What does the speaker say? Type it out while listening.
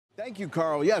Thank you,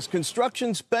 Carl. Yes,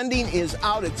 construction spending is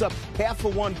out. It's up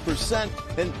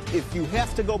 0.5%. And if you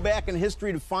have to go back in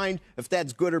history to find if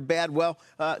that's good or bad, well,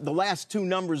 the last two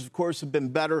numbers, of course, have been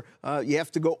better. You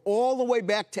have to go all the way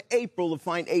back to April to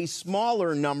find a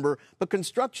smaller number. But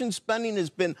construction spending has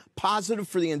been positive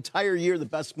for the entire year. The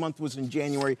best month was in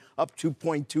January, up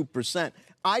 2.2%.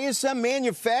 ISM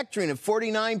manufacturing at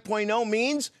 49.0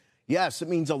 means... yes, it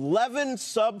means 11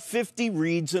 sub-50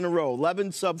 reads in a row,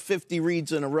 11 sub-50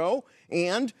 reads in a row.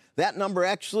 And that number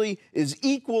actually is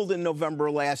equaled in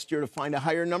November last year. To find a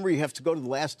higher number, you have to go to the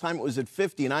last time it was at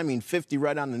 50, and I mean 50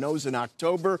 right on the nose in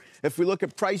October. If we look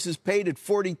at prices paid at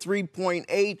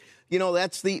 43.8, you know,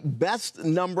 that's the best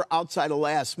number outside of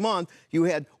last month. You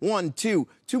had 2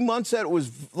 months that it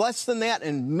was less than that.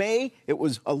 In May, it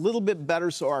was a little bit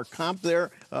better, so our comp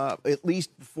there, at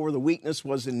least before the weakness,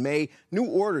 was in May. New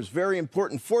orders, very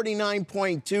important,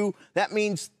 49.2. That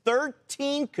means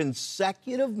 13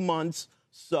 consecutive months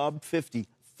sub-50.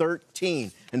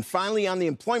 13. And finally, on the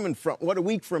employment front, what a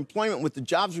week for employment with the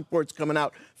jobs reports coming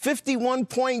out.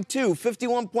 51.2.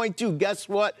 51.2. Guess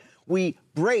what? We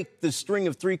break the string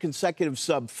of 3 consecutive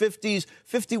sub-50s.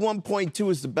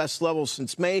 51.2 is the best level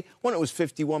since May, when it was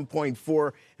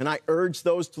 51.4. And I urge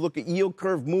those to look at yield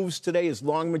curve moves today as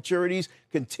long maturities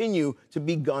continue to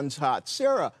be guns hot.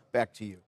 Sarah, back to you.